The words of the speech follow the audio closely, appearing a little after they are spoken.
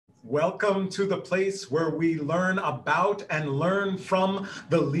Welcome to the place where we learn about and learn from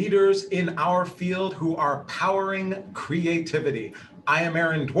the leaders in our field who are powering creativity. I am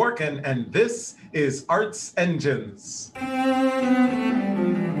Aaron Dworkin, and this is Arts Engines.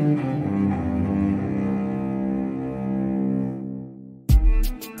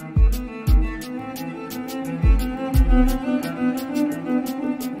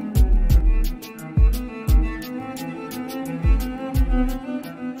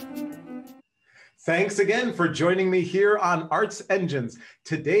 Thanks again for joining me here on Arts Engines.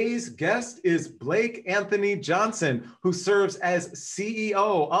 Today's guest is Blake Anthony Johnson, who serves as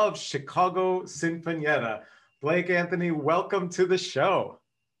CEO of Chicago Sinfonietta. Blake Anthony, welcome to the show.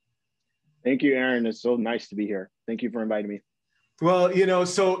 Thank you, Aaron. It's so nice to be here. Thank you for inviting me. Well,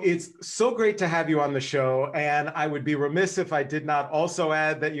 so it's so great to have you on the show, and I would be remiss if I did not also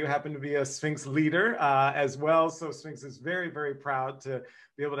add that you happen to be a Sphinx leader as well. So Sphinx is very, very proud to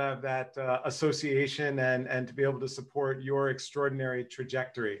be able to have that association and to be able to support your extraordinary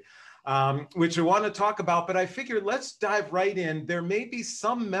trajectory, which I want to talk about. But I figured let's dive right in. There may be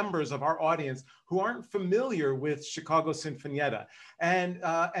some members of our audience who aren't familiar with Chicago Sinfonietta.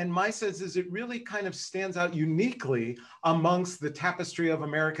 And my sense is it really kind of stands out uniquely amongst the tapestry of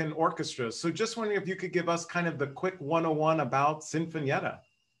American orchestras. So just wondering if you could give us kind of the quick 101 about Sinfonietta.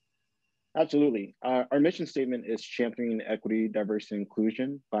 Absolutely. Our mission statement is championing equity, diversity, and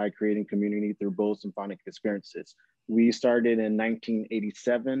inclusion by creating community through both symphonic experiences. We started in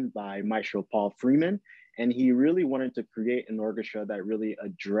 1987 by Maestro Paul Freeman, and he really wanted to create an orchestra that really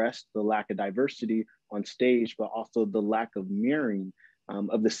addressed the lack of diversity on stage, but also the lack of mirroring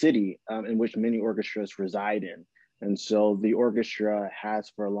of the city in which many orchestras reside in. And so the orchestra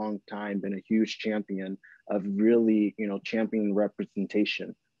has for a long time been a huge champion of really, championing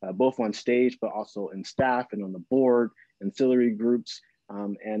representation, both on stage, but also in staff and on the board, ancillary groups.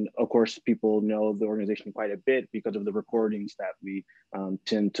 And of course, people know the organization quite a bit because of the recordings that we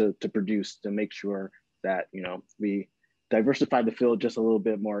tend to produce to make sure that, we diversify the field just a little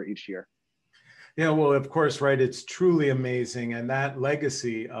bit more each year. Yeah, well, of course, right. It's truly amazing. And that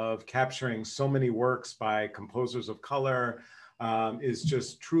legacy of capturing so many works by composers of color is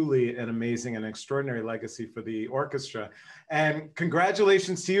just truly an amazing and extraordinary legacy for the orchestra. And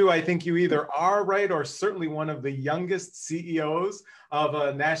congratulations to you. I think you either are right or certainly one of the youngest CEOs of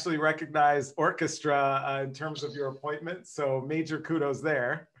a nationally recognized orchestra in terms of your appointment. So major kudos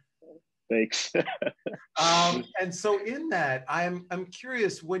there. Thanks. And so in that, I'm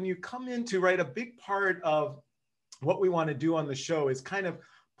curious, when you come into, right, a big part of what we want to do on the show is kind of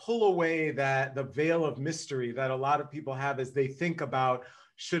pull away the veil of mystery that a lot of people have as they think about,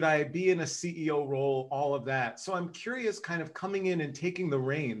 should I be in a CEO role, all of that. So I'm curious, kind of coming in and taking the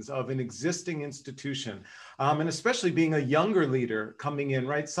reins of an existing institution, and especially being a younger leader coming in,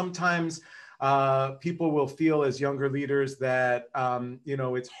 right? Sometimes people will feel as younger leaders that,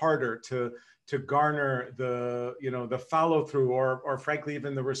 it's harder to garner the follow through or frankly,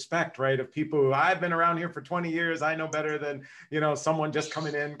 even the respect, right, of people who I've been around here for 20 years, I know better than, someone just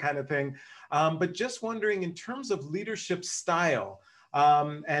coming in kind of thing. But just wondering, in terms of leadership style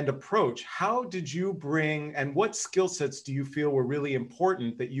and approach, how did you bring, and what skill sets do you feel were really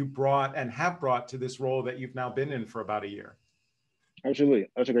important that you brought and have brought to this role that you've now been in for about a year? Absolutely.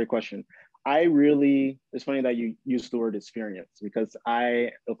 That's a great question. It's funny that you use the word experience, because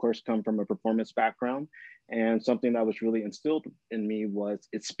I, of course, come from a performance background, and something that was really instilled in me was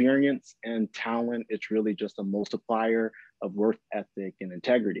experience and talent. It's really just a multiplier of work ethic and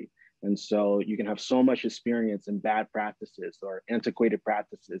integrity. And so you can have so much experience in bad practices or antiquated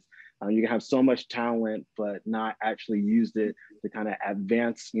practices. You can have so much talent, but not actually use it to kind of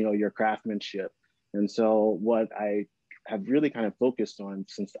advance, your craftsmanship. And so what I have really kind of focused on,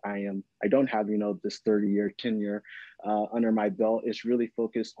 since I don't have, this 30-year tenure under my belt, is really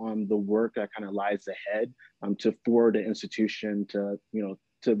focused on the work that kind of lies ahead to forward the institution to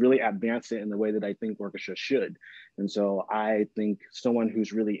really advance it in the way that I think orchestra should. And so I think someone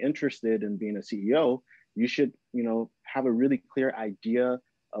who's really interested in being a CEO, you should, have a really clear idea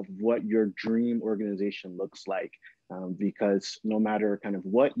of what your dream organization looks like, because no matter kind of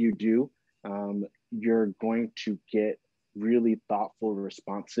what you do, you're going to get really thoughtful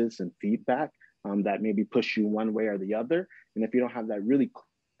responses and feedback that maybe push you one way or the other. And if you don't have that really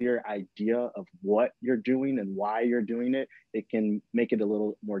clear idea of what you're doing and why you're doing it, it can make it a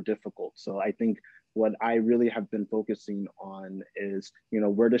little more difficult. So I think what I really have been focusing on is,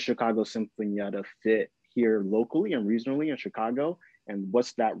 where does Chicago Sinfonietta fit here locally and regionally in Chicago? And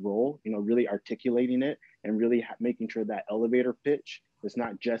what's that role, really articulating it and really making sure that elevator pitch is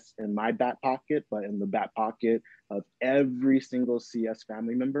not just in my back pocket, but in the back pocket of every single CS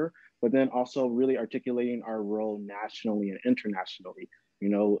family member, but then also really articulating our role nationally and internationally. You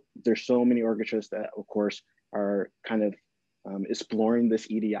know, there's so many orchestras that, of course, are kind of exploring this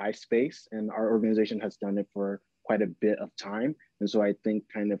EDI space, and our organization has done it for quite a bit of time. And so I think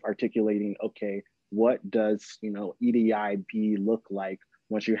kind of articulating, okay, what does, you know, EDIB look like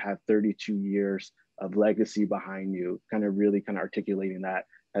once you have 32 years of legacy behind you, kind of really kind of articulating that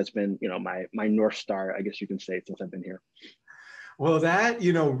has been, you know, my North Star, I guess you can say, since I've been here. Well, that,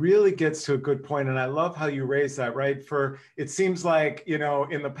 you know, really gets to a good point. And I love how you raise that, right? For it seems like, you know,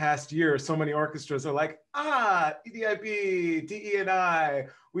 in the past year, so many orchestras are like, EDIB, DE&I,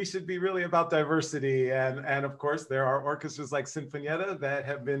 we should be really about diversity. And of course, there are orchestras like Sinfonietta that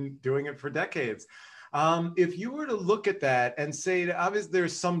have been doing it for decades. If you were to look at that and say, that obviously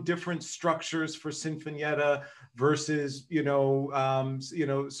there's some different structures for Sinfonietta versus,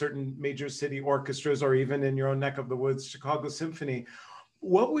 certain major city orchestras, or even in your own neck of the woods, Chicago Symphony.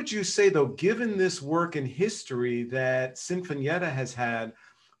 What would you say, though, given this work in history that Sinfonietta has had,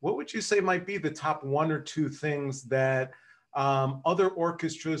 what would you say might be the top one or two things that other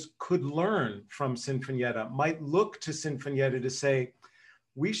orchestras could learn from Sinfonietta, might look to Sinfonietta to say,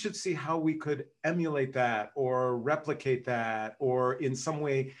 we should see how we could emulate that or replicate that, or in some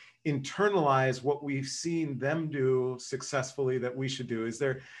way internalize what we've seen them do successfully that we should do? Is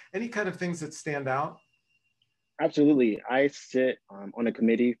there any kind of things that stand out? Absolutely. I sit on a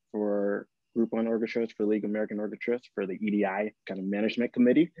committee for Group 1 orchestras, for League of American Orchestras, for the EDI kind of management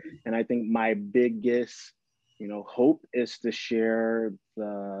committee. And I think my biggest, you know, hope is to share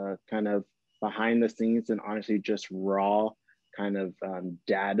the kind of behind the scenes and honestly just raw kind of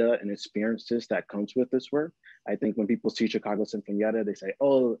data and experiences that comes with this work. I think when people see Chicago Sinfonietta, they say,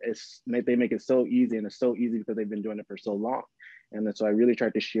 oh, they make it so easy, and it's so easy because they've been doing it for so long. And then, so I really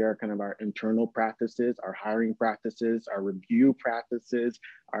tried to share kind of our internal practices, our hiring practices, our review practices,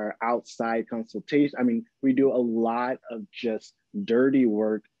 our outside consultation. I mean, we do a lot of just dirty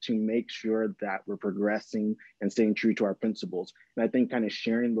work to make sure that we're progressing and staying true to our principles. And I think kind of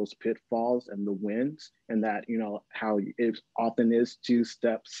sharing those pitfalls and the wins, and that, you know, how it often is 2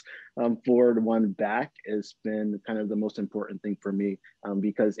 steps forward, 1 back, has been kind of the most important thing for me,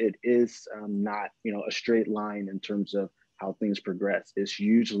 because it is not, you know, a straight line in terms of how things progress. It's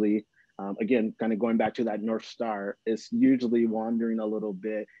usually, again, kind of going back to that North Star, it's usually wandering a little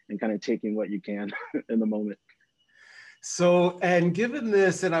bit and kind of taking what you can in the moment. So, and given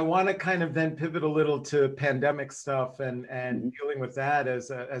this, and I want to kind of then pivot a little to pandemic stuff and dealing with that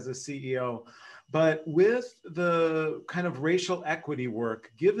as a CEO, but with the kind of racial equity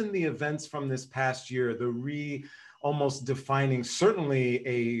work, given the events from this past year, the almost defining, certainly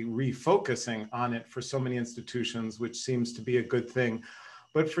a refocusing on it for so many institutions, which seems to be a good thing.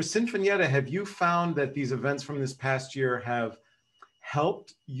 But for Sinfonietta, have you found that these events from this past year have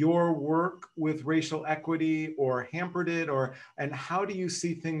helped your work with racial equity or hampered it, and how do you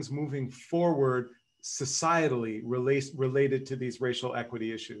see things moving forward societally related to these racial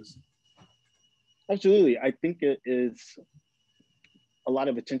equity issues? Absolutely. I think it is a lot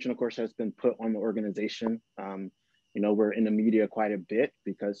of attention, of course, has been put on the organization. You know, we're in the media quite a bit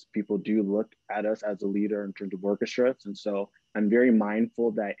because people do look at us as a leader in terms of orchestras. And so I'm very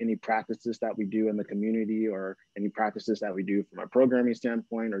mindful that any practices that we do in the community, or any practices that we do from a programming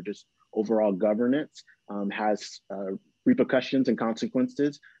standpoint, or just overall governance, has repercussions and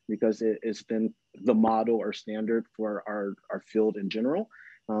consequences, because it's been the model or standard for our field in general.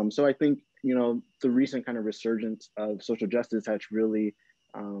 So I think, you know, the recent kind of resurgence of social justice has really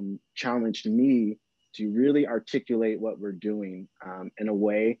challenged me to really articulate what we're doing in a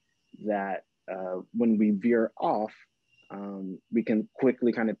way that when we veer off, we can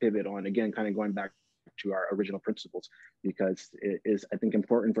quickly kind of pivot on, again, kind of going back to our original principles, because it is, I think,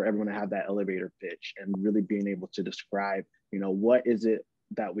 important for everyone to have that elevator pitch and really being able to describe, you know, what is it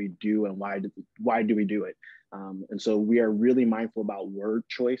that we do and why do we do it? And so we are really mindful about word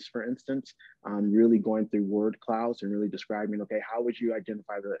choice, for instance, really going through word clouds and really describing, okay, how would you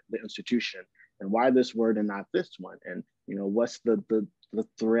identify the institution, and why this word and not this one? And, you know, what's the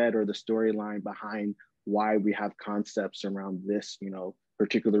thread or the storyline behind why we have concepts around this, you know,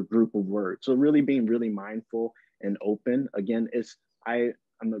 particular group of words? So really being really mindful and open. Again, I'm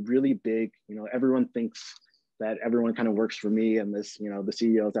a really big, you know, everyone thinks that everyone kind of works for me, and this, you know, the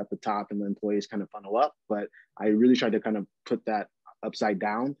CEO is at the top and the employees kind of funnel up. But I really try to kind of put that upside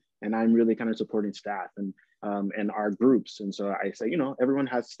down, and I'm really kind of supporting staff and our groups. And so I say, you know, everyone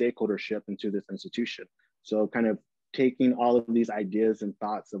has stakeholdership into this institution. So kind of taking all of these ideas and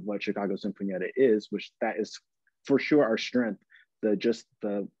thoughts of what Chicago Sinfonietta is, which that is for sure our strength,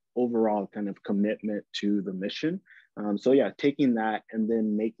 the overall kind of commitment to the mission. So yeah, taking that and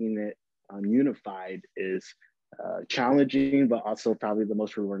then making it unified is challenging, but also probably the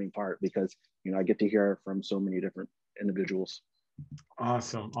most rewarding part, because I get to hear from so many different individuals.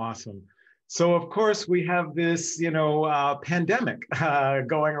 Awesome, awesome. So of course we have this, pandemic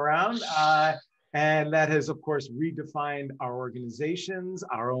going around, and that has of course redefined our organizations,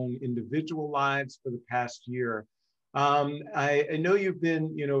 our own individual lives for the past year. I know you've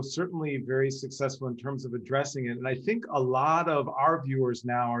been, certainly very successful in terms of addressing it, and I think a lot of our viewers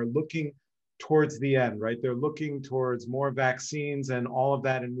now are looking towards the end, right? They're looking towards more vaccines and all of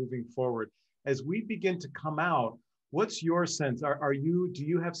that and moving forward. As we begin to come out, what's your sense? Do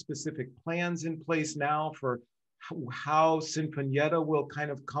you have specific plans in place now for how Sinfonietta will kind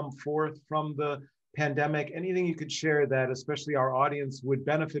of come forth from the pandemic? Anything you could share that especially our audience would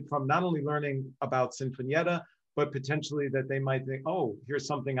benefit from, not only learning about Sinfonietta, but potentially that they might think, oh, here's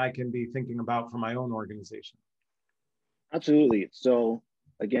something I can be thinking about for my own organization? Absolutely. So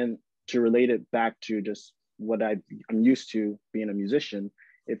again, to relate it back to just what I'm used to being a musician,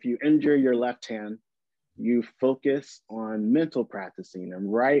 if you injure your left hand, you focus on mental practicing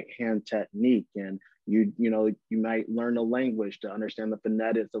and right hand technique, and you might learn a language to understand the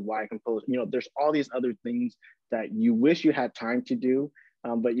phonetics of why I compose. There's all these other things that you wish you had time to do,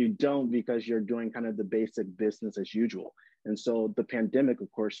 but you don't, because you're doing kind of the basic business as usual. And so the pandemic,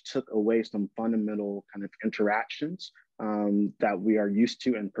 of course, took away some fundamental kind of interactions that we are used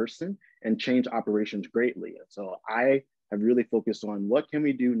to in person, and changed operations greatly. And so I have really focused on what can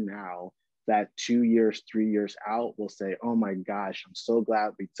we do now that 2 years, 3 years out will say, oh my gosh, I'm so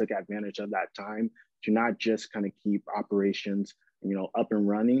glad we took advantage of that time to not just kind of keep operations up and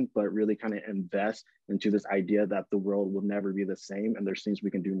running, but really kind of invest into this idea that the world will never be the same. And there's things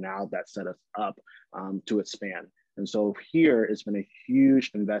we can do now that set us up to expand. And so here it's been a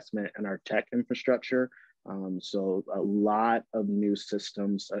huge investment in our tech infrastructure. So a lot of new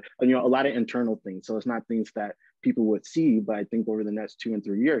systems, a lot of internal things. So it's not things that people would see, but I think over the next 2 and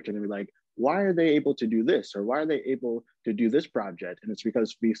 3 years, they're gonna be like, why are they able to do this? Or why are they able to do this project? And it's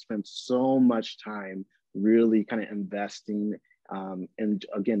because we spent so much time really kind of investing in,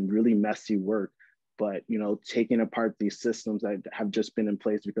 again, really messy work, but taking apart these systems that have just been in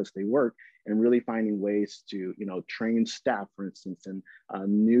place because they work, and really finding ways to train staff, for instance, in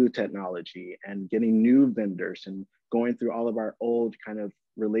new technology, and getting new vendors, and going through all of our old kind of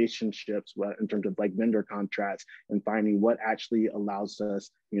relationships in terms of like vendor contracts, and finding what actually allows us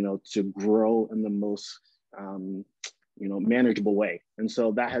to grow in the most manageable way. And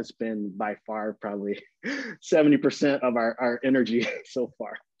so that has been by far probably 70% of our energy so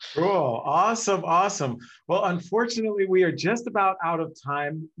far. Cool. Awesome. Awesome. Well, unfortunately, we are just about out of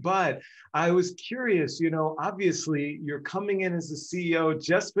time, but I was curious, obviously you're coming in as the CEO,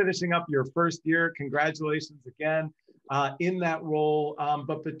 just finishing up your first year. Congratulations again in that role.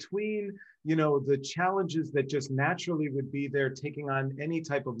 But between, the challenges that just naturally would be there taking on any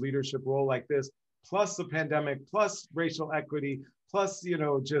type of leadership role like this, plus the pandemic, plus racial equity, plus,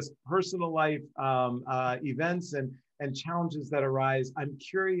 just personal life events and challenges that arise. I'm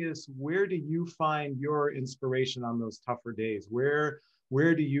curious, where do you find your inspiration on those tougher days? Where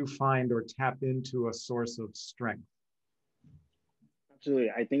do you find or tap into a source of strength?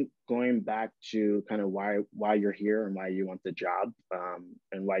 Absolutely. I think going back to kind of why you're here and why you want the job,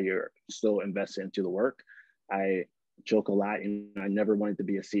 and why you're so invested into the work. I joke a lot, I never wanted to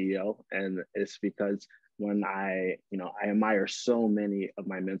be a CEO. And it's because when I admire so many of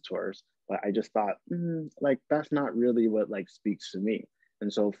my mentors, but I just thought, that's not really what speaks to me.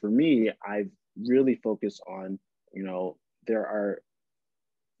 And so for me, I've really focused on,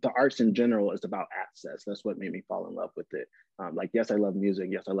 the arts in general is about access. That's what made me fall in love with it. Yes, I love music.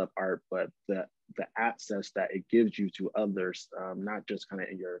 Yes, I love art, but the access that it gives you to others, not just kind of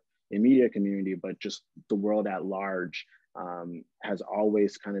in your immediate community, but just the world at large, has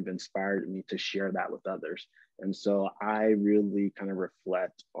always kind of inspired me to share that with others. And so I really kind of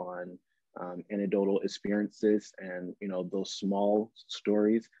reflect on anecdotal experiences and, those small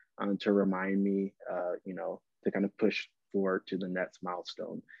stories to remind me, to kind of push forward to the next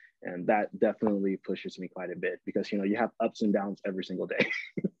milestone. And that definitely pushes me quite a bit, because, you have ups and downs every single day.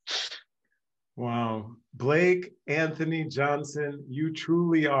 Wow. Blake Anthony Johnson, you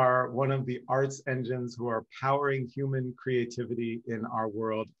truly are one of the arts engines who are powering human creativity in our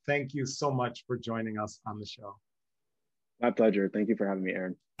world. Thank you so much for joining us on the show. My pleasure. Thank you for having me,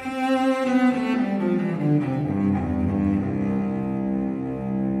 Aaron.